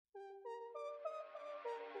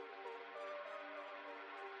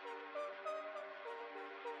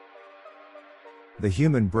The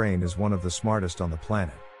human brain is one of the smartest on the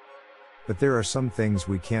planet. But there are some things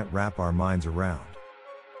we can't wrap our minds around.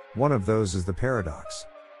 One of those is the paradox.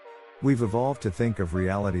 We've evolved to think of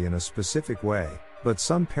reality in a specific way, but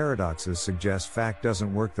some paradoxes suggest fact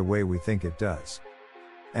doesn't work the way we think it does.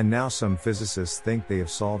 And now some physicists think they have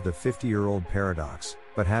solved a 50-year-old paradox,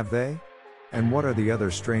 but have they? And what are the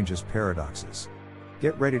other strangest paradoxes?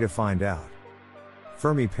 Get ready to find out.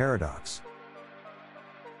 Fermi Paradox.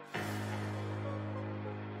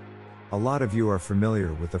 A lot of you are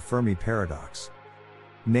familiar with the Fermi Paradox.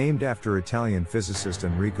 Named after Italian physicist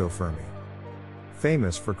Enrico Fermi.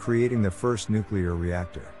 Famous for creating the first nuclear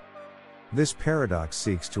reactor. This paradox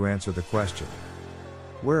seeks to answer the question,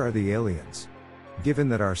 where are the aliens? Given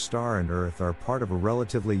that our star and Earth are part of a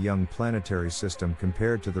relatively young planetary system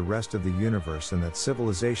compared to the rest of the universe, and that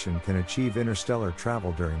civilization can achieve interstellar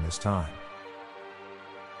travel during this time.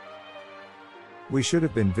 We should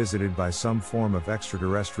have been visited by some form of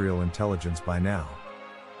extraterrestrial intelligence by now.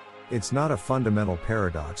 It's not a fundamental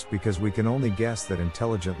paradox because we can only guess that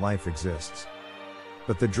intelligent life exists.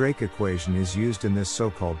 But the Drake equation is used in this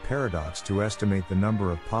so-called paradox to estimate the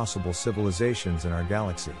number of possible civilizations in our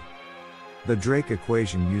galaxy. The Drake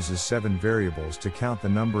equation uses 7 variables to count the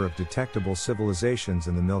number of detectable civilizations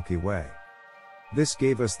in the Milky Way. This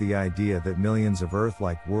gave us the idea that millions of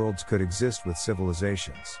Earth-like worlds could exist with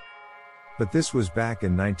civilizations. But this was back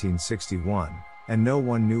in 1961, and no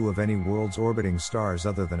one knew of any worlds orbiting stars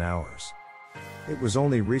other than ours. It was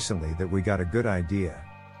only recently that we got a good idea.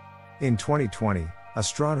 In 2020,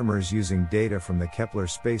 astronomers using data from the Kepler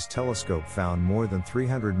Space Telescope found more than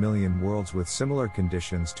 300 million worlds with similar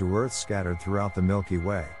conditions to Earth scattered throughout the Milky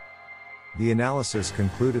Way. The analysis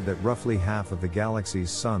concluded that roughly half of the galaxy's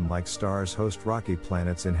sun-like stars host rocky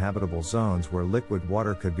planets in habitable zones where liquid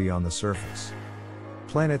water could be on the surface.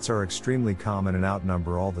 Planets are extremely common and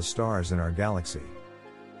outnumber all the stars in our galaxy.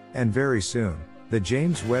 And very soon, the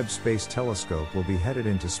James Webb Space Telescope will be headed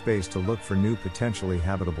into space to look for new potentially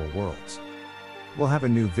habitable worlds. We'll have a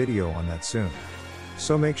new video on that soon.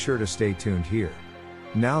 So make sure to stay tuned here.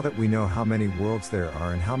 Now that we know how many worlds there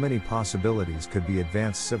are and how many possibilities could be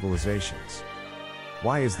advanced civilizations.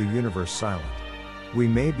 Why is the universe silent? We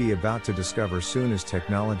may be about to discover soon as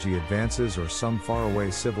technology advances, or some faraway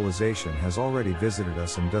civilization has already visited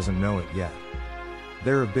us and doesn't know it yet.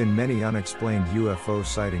 There have been many unexplained UFO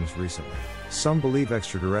sightings recently. Some believe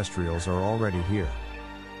extraterrestrials are already here.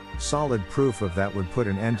 Solid proof of that would put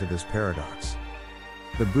an end to this paradox.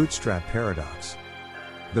 The Bootstrap Paradox.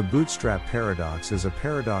 The Bootstrap Paradox is a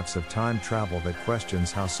paradox of time travel that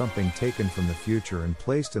questions how something taken from the future and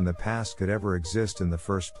placed in the past could ever exist in the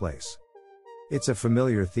first place. It's a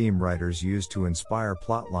familiar theme writers use to inspire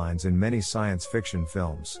plot lines in many science fiction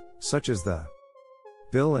films, such as the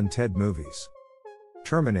Bill and Ted movies,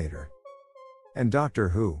 Terminator, and Doctor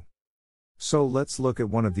Who. So let's look at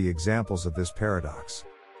one of the examples of this paradox.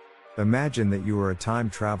 Imagine that you are a time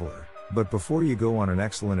traveler, but before you go on an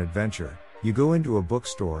excellent adventure, you go into a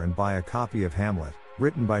bookstore and buy a copy of Hamlet,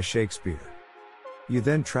 written by Shakespeare. You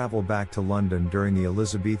then travel back to London during the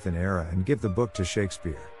Elizabethan era and give the book to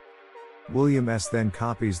Shakespeare. William S. then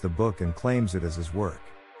copies the book and claims it as his work.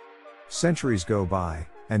 Centuries go by,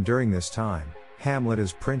 and during this time, Hamlet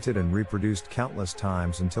is printed and reproduced countless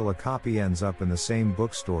times until a copy ends up in the same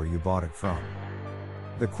bookstore you bought it from.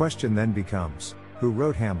 The question then becomes, who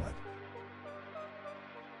wrote Hamlet?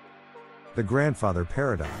 The Grandfather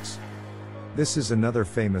Paradox. This is another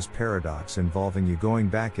famous paradox involving you going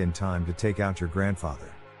back in time to take out your grandfather.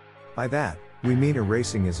 By that, we mean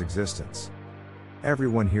erasing his existence.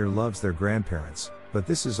 Everyone here loves their grandparents, but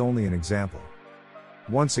this is only an example.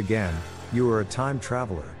 Once again, you are a time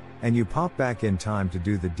traveler, and you pop back in time to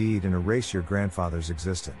do the deed and erase your grandfather's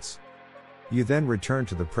existence. You then return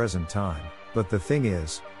to the present time, but the thing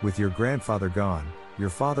is, with your grandfather gone, your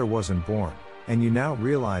father wasn't born, and you now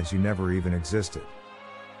realize you never even existed.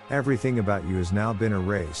 Everything about you has now been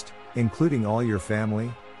erased, including all your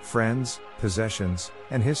family, friends, possessions,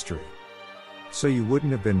 and history. So you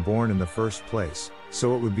wouldn't have been born in the first place,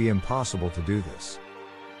 so it would be impossible to do this.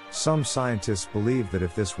 Some scientists believe that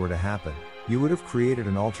if this were to happen, you would have created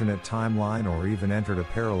an alternate timeline or even entered a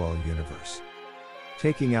parallel universe.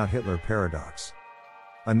 Taking out Hitler paradox.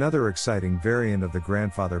 Another exciting variant of the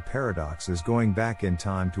grandfather paradox is going back in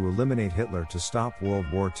time to eliminate Hitler to stop World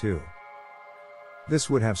War II. This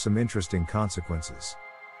would have some interesting consequences.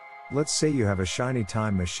 Let's say you have a shiny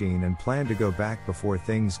time machine and plan to go back before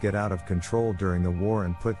things get out of control during the war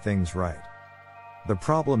and put things right. The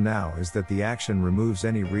problem now is that the action removes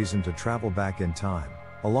any reason to travel back in time,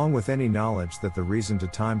 along with any knowledge that the reason to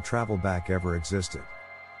time travel back ever existed.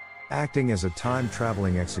 Acting as a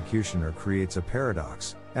time-traveling executioner creates a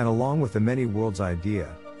paradox, and along with the many worlds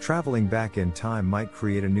idea, traveling back in time might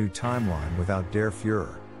create a new timeline without der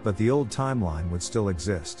Führer, but the old timeline would still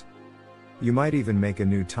exist. You might even make a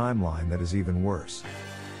new timeline that is even worse.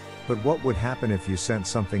 But what would happen if you sent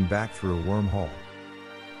something back through a wormhole?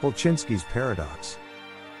 Polchinski's paradox.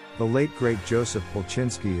 The late great Joseph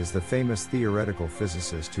Polchinski is the famous theoretical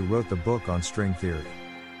physicist who wrote the book on string theory.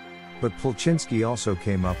 But Polchinski also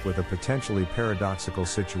came up with a potentially paradoxical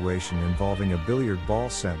situation involving a billiard ball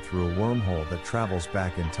sent through a wormhole that travels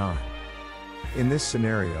back in time. In this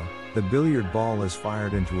scenario, the billiard ball is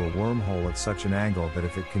fired into a wormhole at such an angle that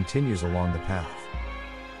if it continues along the path,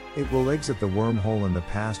 it will exit the wormhole in the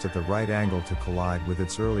past at the right angle to collide with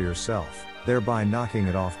its earlier self, thereby knocking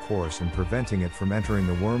it off course and preventing it from entering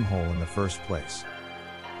the wormhole in the first place.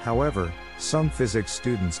 However, some physics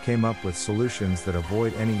students came up with solutions that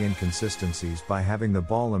avoid any inconsistencies by having the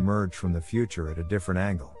ball emerge from the future at a different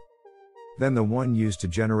angle than the one used to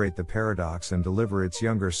generate the paradox and deliver its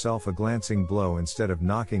younger self a glancing blow instead of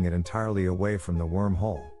knocking it entirely away from the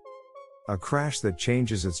wormhole. A crash that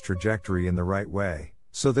changes its trajectory in the right way,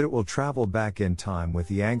 so that it will travel back in time with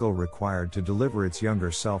the angle required to deliver its younger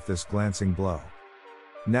self this glancing blow.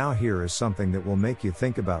 Now here is something that will make you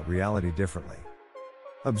think about reality differently.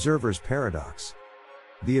 Observer's paradox.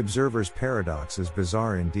 The observer's paradox is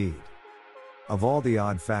bizarre indeed. Of all the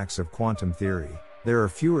odd facts of quantum theory, there are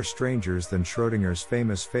fewer strangers than Schrödinger's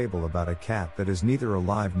famous fable about a cat that is neither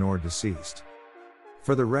alive nor deceased.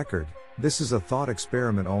 For the record, this is a thought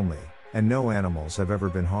experiment only, and no animals have ever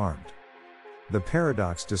been harmed. The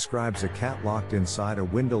paradox describes a cat locked inside a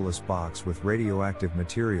windowless box with radioactive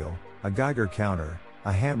material, a Geiger counter,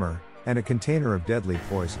 a hammer, and a container of deadly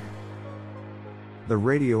poison. The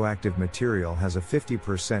radioactive material has a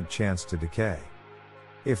 50% chance to decay.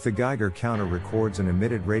 If the Geiger counter records an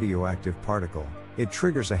emitted radioactive particle, it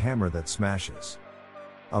triggers a hammer that smashes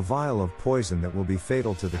a vial of poison that will be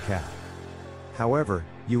fatal to the cat. However,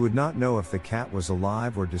 you would not know if the cat was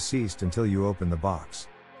alive or deceased until you opened the box.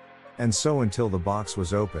 And so until the box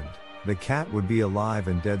was opened, the cat would be alive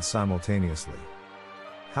and dead simultaneously.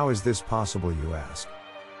 How is this possible, you ask?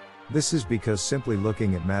 This is because simply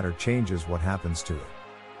looking at matter changes what happens to it.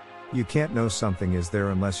 You can't know something is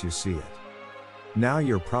there unless you see it. Now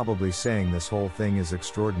you're probably saying this whole thing is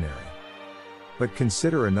extraordinary. But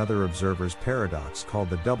consider another observer's paradox called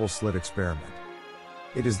the double-slit experiment.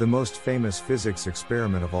 It is the most famous physics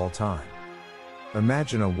experiment of all time.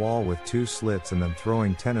 Imagine a wall with two slits and then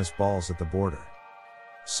throwing tennis balls at the border.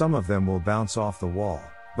 Some of them will bounce off the wall,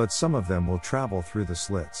 but some of them will travel through the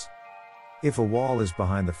slits. If a wall is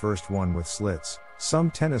behind the first one with slits, some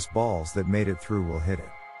tennis balls that made it through will hit it.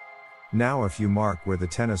 Now if you mark where the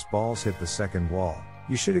tennis balls hit the second wall,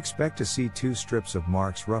 you should expect to see two strips of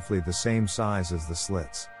marks roughly the same size as the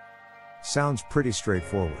slits. Sounds pretty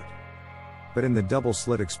straightforward. But in the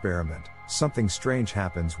double-slit experiment, something strange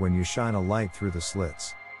happens when you shine a light through the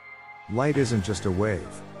slits. Light isn't just a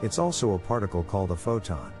wave, it's also a particle called a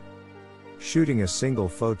photon. Shooting a single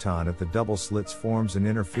photon at the double slits forms an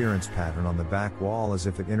interference pattern on the back wall as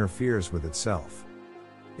if it interferes with itself.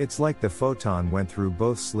 It's like the photon went through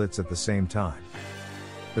both slits at the same time.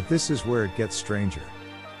 But this is where it gets stranger.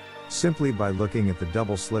 Simply by looking at the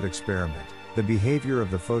double slit experiment, the behavior of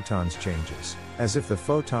the photons changes, as if the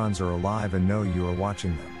photons are alive and know you are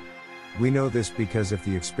watching them. We know this because if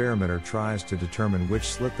the experimenter tries to determine which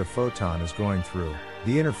slit the photon is going through,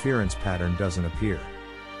 the interference pattern doesn't appear.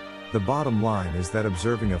 The bottom line is that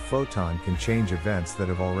observing a photon can change events that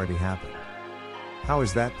have already happened. How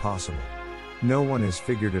is that possible? No one has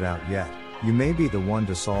figured it out yet. You may be the one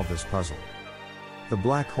to solve this puzzle. The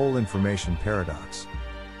black hole information paradox.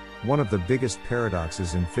 One of the biggest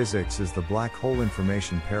paradoxes in physics is the black hole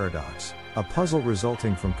information paradox, a puzzle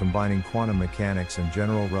resulting from combining quantum mechanics and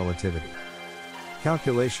general relativity.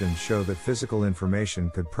 Calculations show that physical information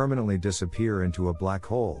could permanently disappear into a black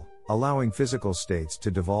hole, allowing physical states to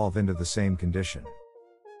devolve into the same condition.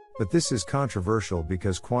 But this is controversial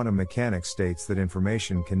because quantum mechanics states that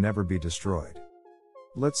information can never be destroyed.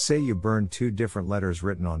 Let's say you burn two different letters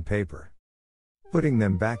written on paper. Putting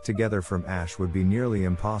them back together from ash would be nearly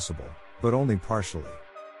impossible, but only partially.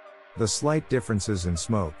 The slight differences in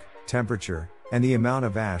smoke, temperature, and the amount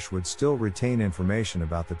of ash would still retain information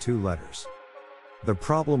about the two letters. The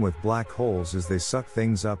problem with black holes is they suck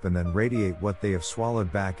things up and then radiate what they have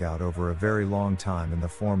swallowed back out over a very long time in the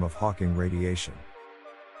form of Hawking radiation.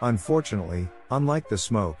 Unfortunately, unlike the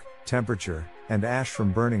smoke, temperature, and ash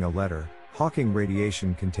from burning a letter, Hawking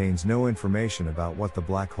radiation contains no information about what the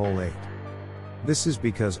black hole ate. This is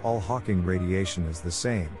because all Hawking radiation is the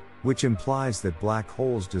same, which implies that black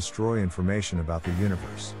holes destroy information about the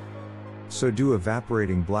universe. So do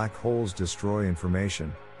evaporating black holes destroy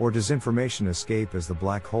information, or does information escape as the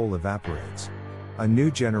black hole evaporates? A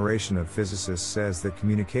new generation of physicists says that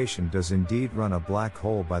communication does indeed run a black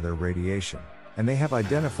hole by their radiation, and they have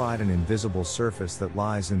identified an invisible surface that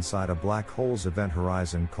lies inside a black hole's event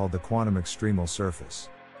horizon called the quantum extremal surface.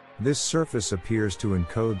 This surface appears to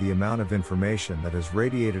encode the amount of information that is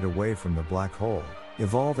radiated away from the black hole,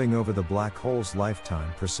 evolving over the black hole's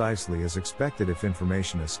lifetime precisely as expected if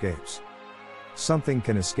information escapes. Something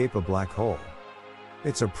can escape a black hole.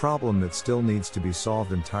 It's a problem that still needs to be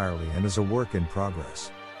solved entirely and is a work in progress.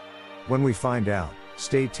 When we find out,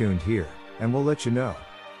 stay tuned here, and we'll let you know.